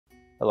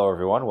Hello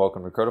everyone,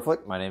 welcome to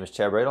RotoFlick. My name is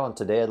Chad Bradle, and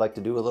today I'd like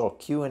to do a little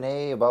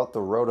Q&A about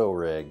the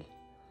RotoRig.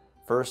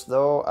 First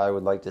though, I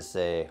would like to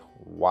say,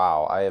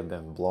 wow, I have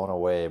been blown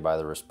away by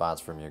the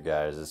response from you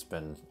guys. It's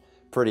been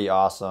pretty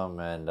awesome,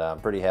 and I'm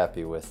pretty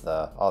happy with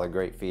all the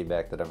great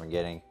feedback that I've been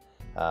getting.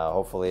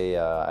 Hopefully,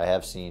 I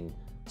have seen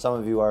some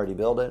of you already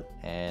build it,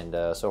 and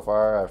so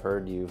far I've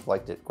heard you've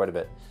liked it quite a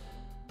bit.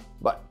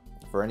 But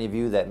for any of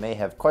you that may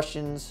have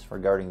questions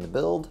regarding the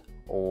build,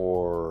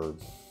 or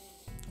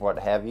what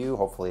have you,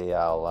 hopefully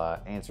I'll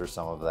answer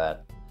some of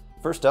that.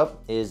 First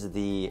up is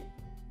the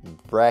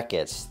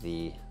brackets,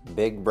 the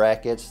big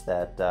brackets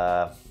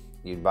that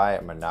you'd buy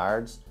at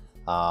Menards.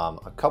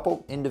 A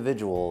couple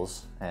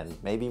individuals, and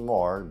maybe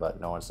more, but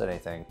no one said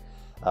anything,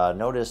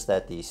 noticed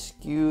that the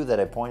SKU that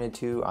I pointed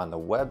to on the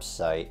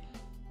website,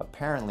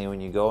 apparently when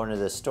you go into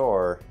the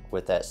store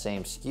with that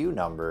same SKU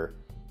number,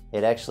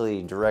 it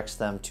actually directs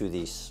them to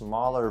the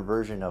smaller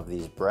version of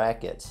these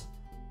brackets.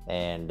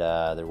 And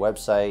their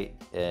website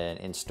and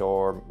in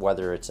store,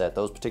 whether it's at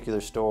those particular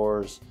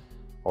stores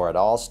or at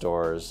all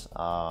stores,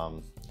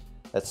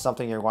 that's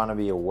something you want to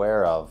be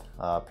aware of.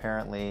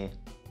 Apparently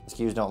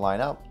SKUs don't line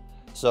up,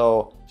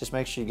 so just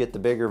make sure you get the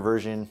bigger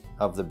version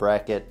of the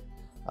bracket.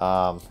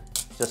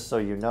 Just so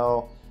you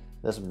know,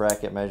 this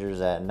bracket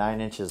measures at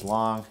 9 inches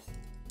long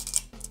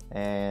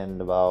and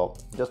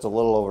about just a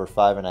little over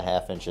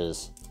 5.5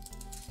 inches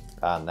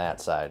on that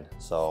side.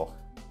 So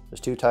there's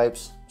two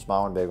types,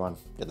 small one, big one,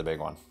 get the big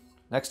one.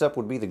 Next up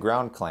would be the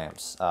ground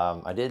clamps.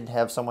 I did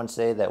have someone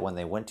say that when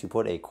they went to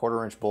put a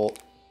 1/4 inch bolt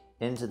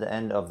into the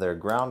end of their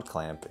ground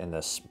clamp in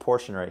this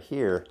portion right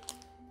here,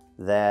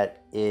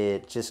 that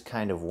it just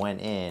kind of went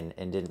in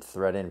and didn't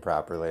thread in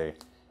properly.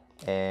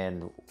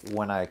 And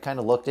when I kind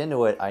of looked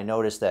into it, I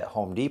noticed that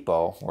Home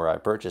Depot, where I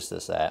purchased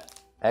this at,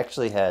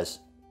 actually has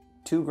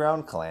 2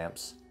 ground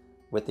clamps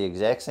with the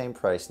exact same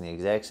price and the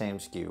exact same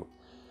SKU.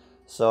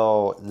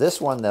 So this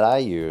one that I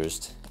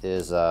used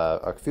is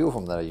a few of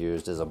them that I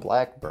used is a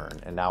Blackburn,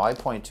 and now I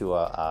point to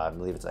I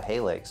believe it's a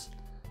Halix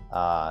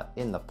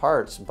in the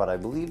parts, but I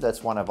believe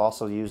that's one I've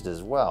also used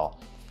as well.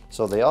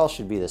 So they all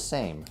should be the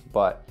same,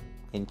 but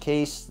in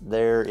case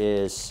there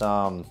is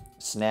some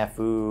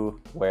snafu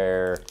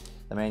where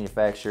the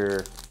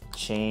manufacturer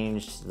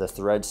changed the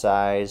thread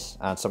size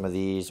on some of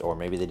these, or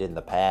maybe they did in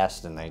the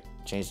past and they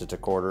changed it to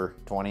 1/4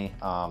 20,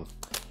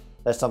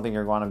 that's something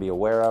you're going to be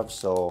aware of.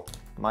 So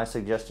my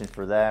suggestion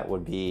for that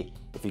would be,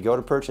 if you go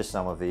to purchase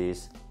some of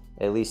these,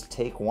 at least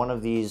take one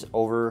of these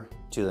over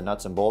to the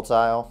nuts and bolts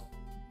aisle,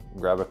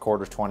 grab a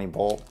 1/4 20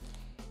 bolt,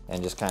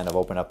 and just kind of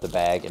open up the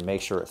bag and make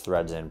sure it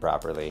threads in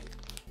properly,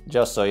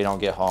 just so you don't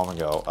get home and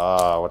go,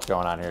 oh, what's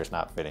going on here, it's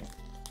not fitting.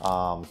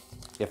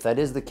 If that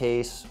is the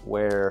case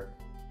where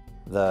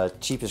the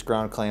cheapest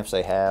ground clamps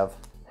I have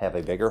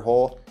a bigger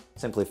hole,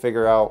 simply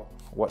figure out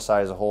what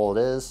size of hole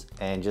it is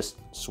and just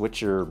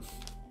switch your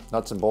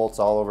nuts and bolts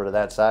all over to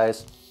that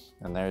size,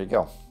 and there you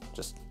go.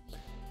 Just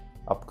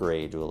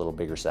upgrade to a little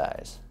bigger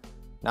size.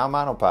 Now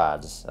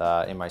Monopods.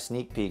 In my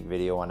sneak peek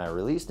video when I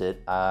released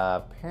it,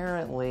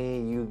 apparently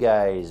you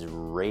guys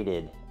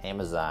rated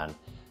Amazon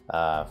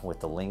with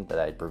the link that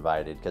I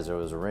provided, because it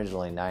was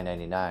originally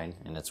 $9.99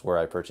 and it's where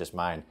I purchased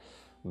mine.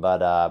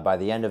 But by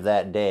the end of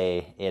that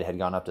day, it had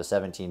gone up to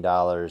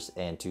 $17,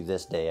 and to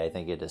this day, I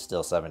think it is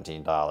still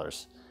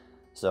 $17.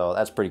 So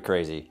that's pretty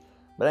crazy.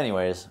 But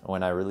anyways,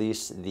 when I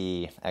released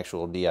the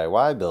actual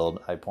DIY build,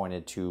 I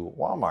pointed to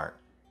Walmart.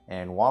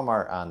 And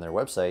Walmart on their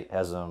website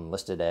has them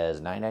listed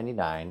as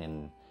 $9.99,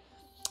 and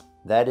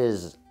that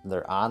is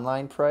their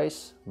online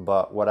price.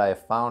 But what I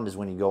have found is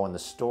when you go in the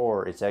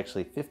store, it's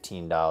actually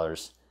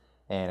 $15.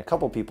 And a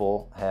couple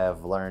people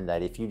have learned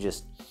that if you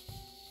just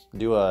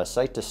do a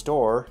site to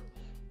store,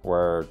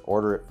 where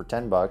order it for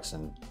 10 bucks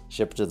and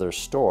ship it to their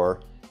store,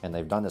 and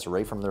they've done this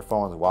right from their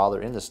phones while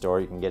they're in the store,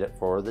 you can get it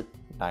for the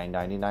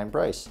 $9.99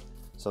 price.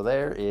 So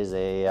there is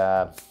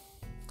a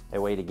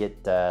way to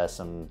get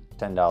some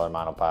 $10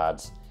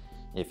 monopods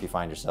if you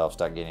find yourself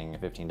stuck getting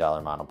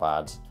 $15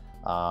 monopods.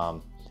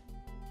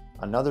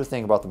 Another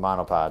thing about the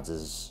monopods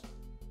is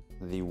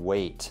the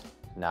weight.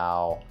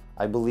 Now,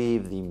 I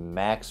believe the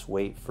max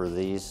weight for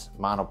these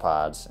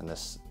monopods in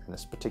this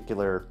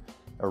particular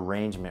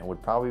arrangement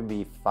would probably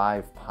be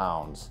 5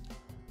 pounds.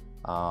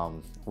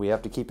 We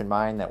have to keep in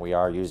mind that we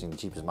are using the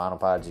cheapest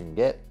monopods you can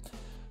get,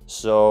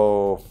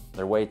 so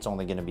their weight's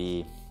only going to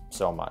be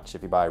so much.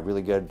 If you buy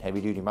really good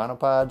heavy-duty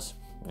monopods,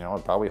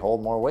 it'd probably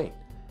hold more weight.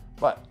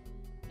 But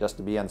just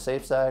to be on the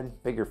safe side,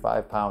 figure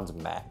 5 pounds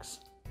max.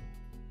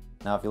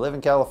 Now, if you live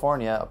in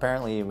California,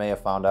 apparently you may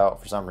have found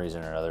out for some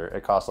reason or another,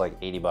 it costs like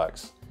 80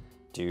 bucks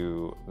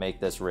to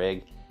make this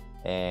rig.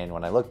 And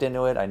when I looked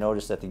into it, I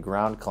noticed that the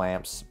ground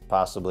clamps,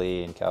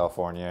 possibly in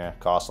California,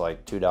 cost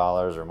like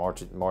 $2 or more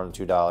than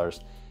 $2.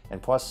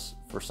 And plus,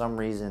 for some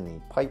reason,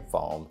 the pipe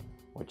foam,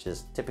 which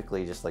is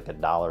typically just like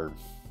 $1,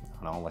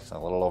 I don't know, like a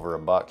little over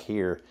 $1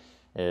 here,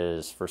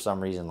 is for some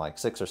reason like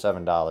 $6 or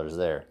 $7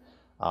 there.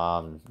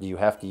 Do you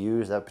have to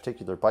use that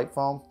particular pipe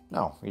foam?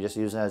 No, you just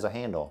use it as a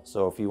handle.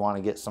 So if you want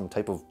to get some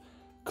type of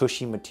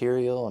cushy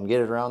material and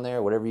get it around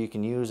there, whatever you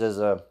can use as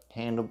a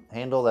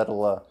handle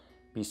that'll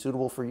be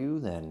suitable for you,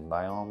 then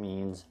by all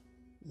means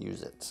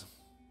use it.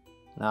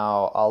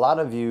 Now, a lot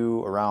of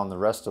you around the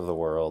rest of the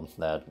world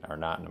that are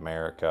not in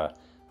America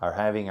are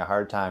having a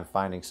hard time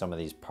finding some of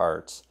these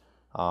parts.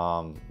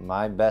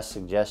 My best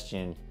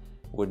suggestion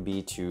would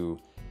be to,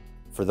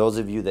 for those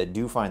of you that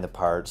do find the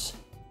parts,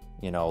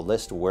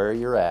 list where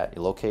you're at,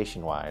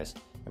 location wise,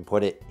 and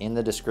put it in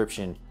the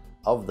description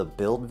of the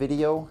build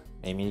video.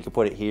 I mean, you could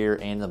put it here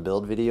and the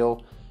build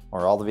video,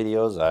 or all the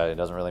videos, it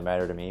doesn't really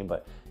matter to me,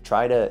 but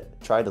try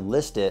to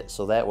list it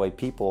so that way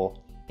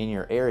people in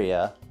your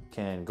area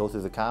can go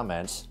through the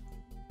comments,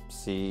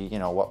 see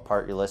what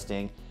part you're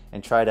listing,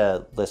 and try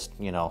to list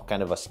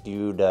kind of a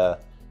skewed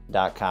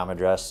 .com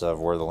address of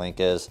where the link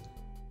is,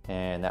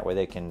 and that way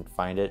they can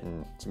find it,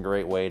 and it's a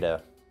great way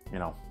to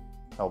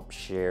help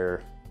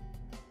share.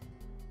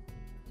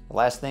 The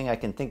last thing I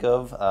can think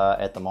of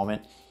at the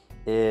moment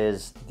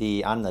is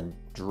on the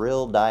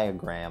drill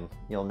diagram.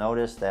 You'll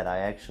notice that I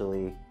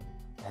actually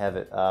have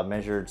it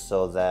measured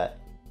so that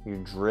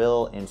you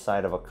drill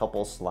inside of a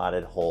couple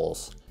slotted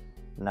holes.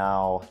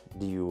 Now,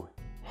 do you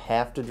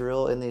have to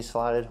drill in these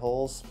slotted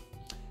holes?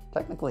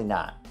 Technically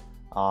not.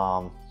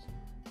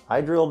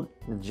 I drilled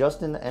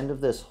just in the end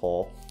of this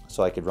hole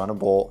so I could run a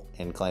bolt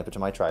and clamp it to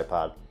my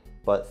tripod.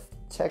 But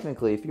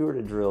technically, if you were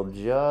to drill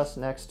just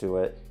next to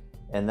it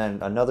and then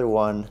another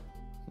one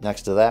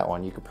next to that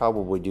one, you could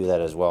probably do that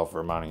as well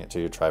for mounting it to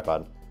your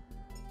tripod.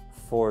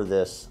 For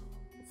this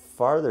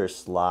farther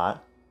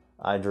slot,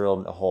 I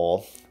drilled a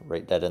hole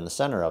right dead in the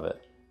center of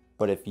it.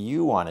 But if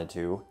you wanted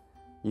to,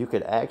 you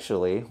could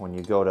actually, when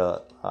you go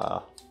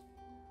to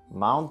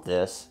mount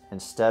this,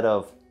 instead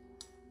of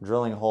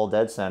drilling a hole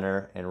dead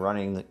center and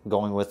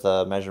going with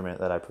the measurement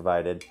that I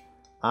provided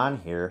on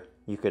here,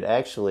 you could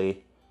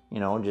actually,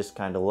 just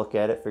kind of look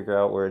at it, figure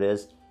out where it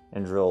is,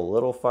 and drill a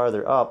little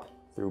farther up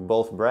through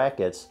both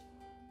brackets.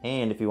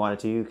 And if you wanted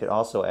to, you could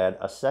also add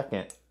a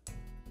second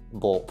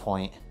bolt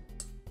point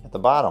at the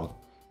bottom,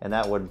 and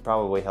that would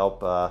probably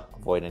help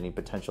avoid any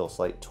potential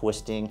slight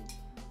twisting.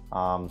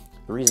 The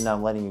reason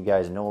I'm letting you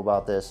guys know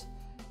about this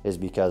is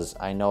because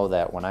I know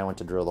that when I went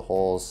to drill the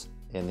holes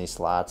in these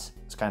slots,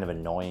 it's kind of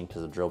annoying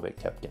because the drill bit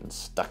kept getting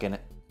stuck in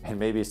it. And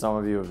maybe some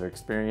of you have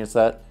experienced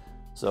that.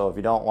 So if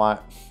you don't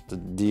want to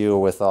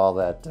deal with all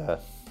that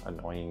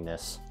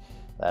annoyingness,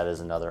 that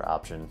is another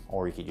option.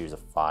 Or you could use a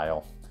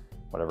file,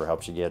 whatever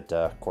helps you get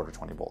quarter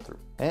 20 bolt through.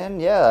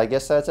 And yeah, I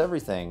guess that's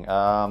everything.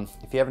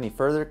 If you have any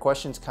further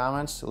questions,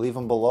 comments, leave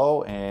them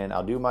below and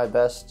I'll do my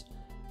best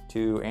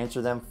to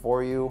answer them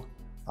for you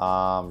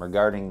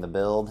regarding the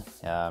build.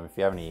 If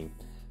you have any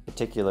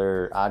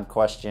particular odd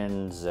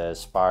questions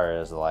as far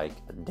as like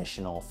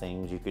additional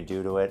things you could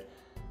do to it,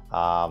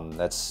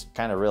 that's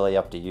kind of really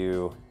up to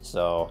you.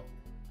 So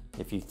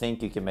if you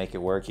think you can make it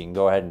work, you can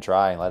go ahead and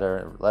try and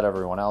let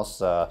everyone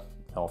else know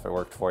if it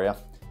worked for you.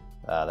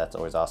 That's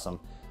always awesome.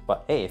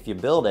 But hey, if you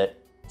build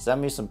it,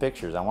 send me some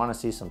pictures. I want to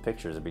see some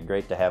pictures. It'd be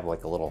great to have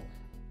like a little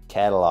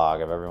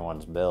catalog of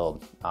everyone's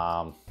build.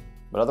 But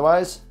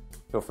otherwise,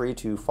 feel free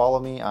to follow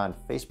me on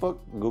Facebook,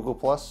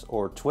 Google+,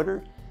 or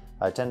Twitter.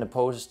 I tend to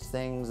post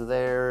things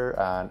there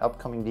on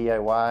upcoming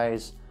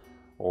DIYs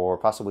or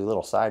possibly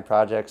little side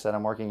projects that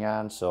I'm working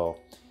on. So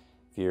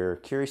if you're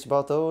curious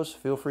about those,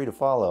 feel free to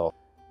follow.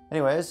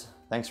 Anyways,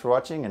 thanks for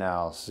watching and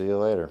I'll see you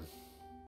later.